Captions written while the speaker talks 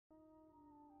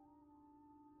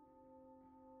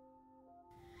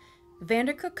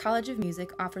VanderCook College of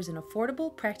Music offers an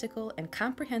affordable, practical, and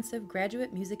comprehensive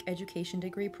graduate music education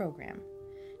degree program.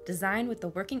 Designed with the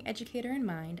working educator in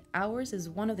mind, ours is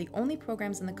one of the only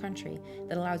programs in the country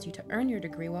that allows you to earn your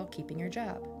degree while keeping your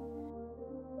job.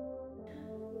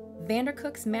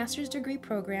 VanderCook's master's degree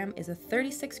program is a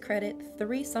 36-credit,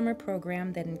 3-summer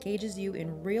program that engages you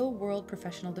in real-world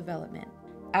professional development.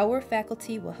 Our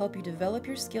faculty will help you develop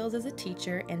your skills as a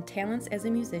teacher and talents as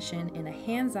a musician in a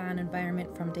hands-on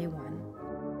environment from day one.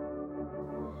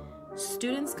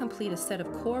 Students complete a set of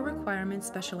core requirements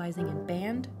specializing in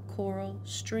band, choral,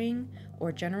 string,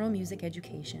 or general music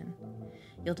education.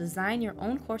 You'll design your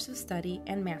own course of study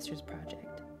and master's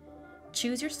project.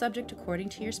 Choose your subject according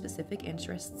to your specific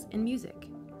interests in music.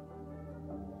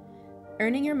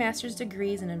 Earning your master's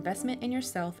degree is an investment in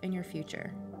yourself and your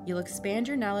future. You'll expand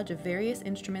your knowledge of various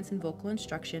instruments and vocal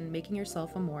instruction, making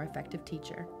yourself a more effective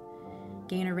teacher.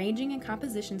 Gain arranging and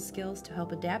composition skills to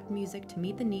help adapt music to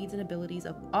meet the needs and abilities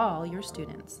of all your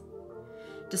students.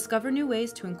 Discover new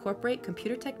ways to incorporate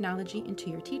computer technology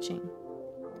into your teaching.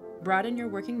 Broaden your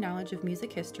working knowledge of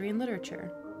music history and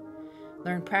literature.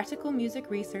 Learn practical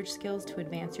music research skills to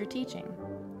advance your teaching.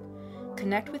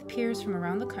 Connect with peers from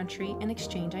around the country and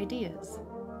exchange ideas.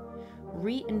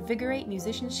 Reinvigorate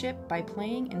musicianship by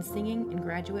playing and singing in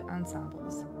graduate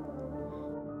ensembles.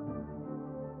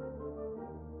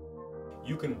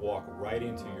 You can walk right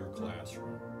into your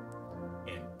classroom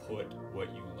and put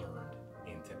what you learned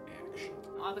into action.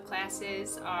 All the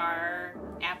classes are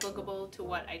applicable to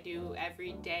what I do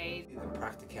every day. The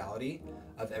practicality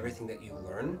of everything that you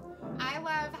learn. I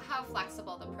love how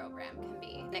flexible the program can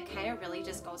be. And it kind of really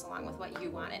just goes along with what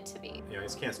you want it to be. I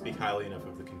just can't speak highly enough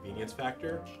of the convenience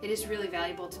factor. It is really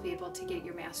valuable to be able to get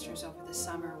your master's over the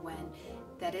summer when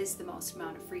that is the most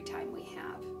amount of free time we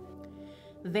have.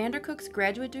 VanderCook's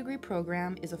graduate degree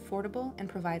program is affordable and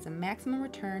provides a maximum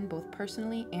return both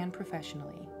personally and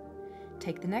professionally.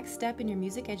 Take the next step in your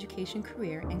music education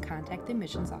career and contact the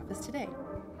admissions office today.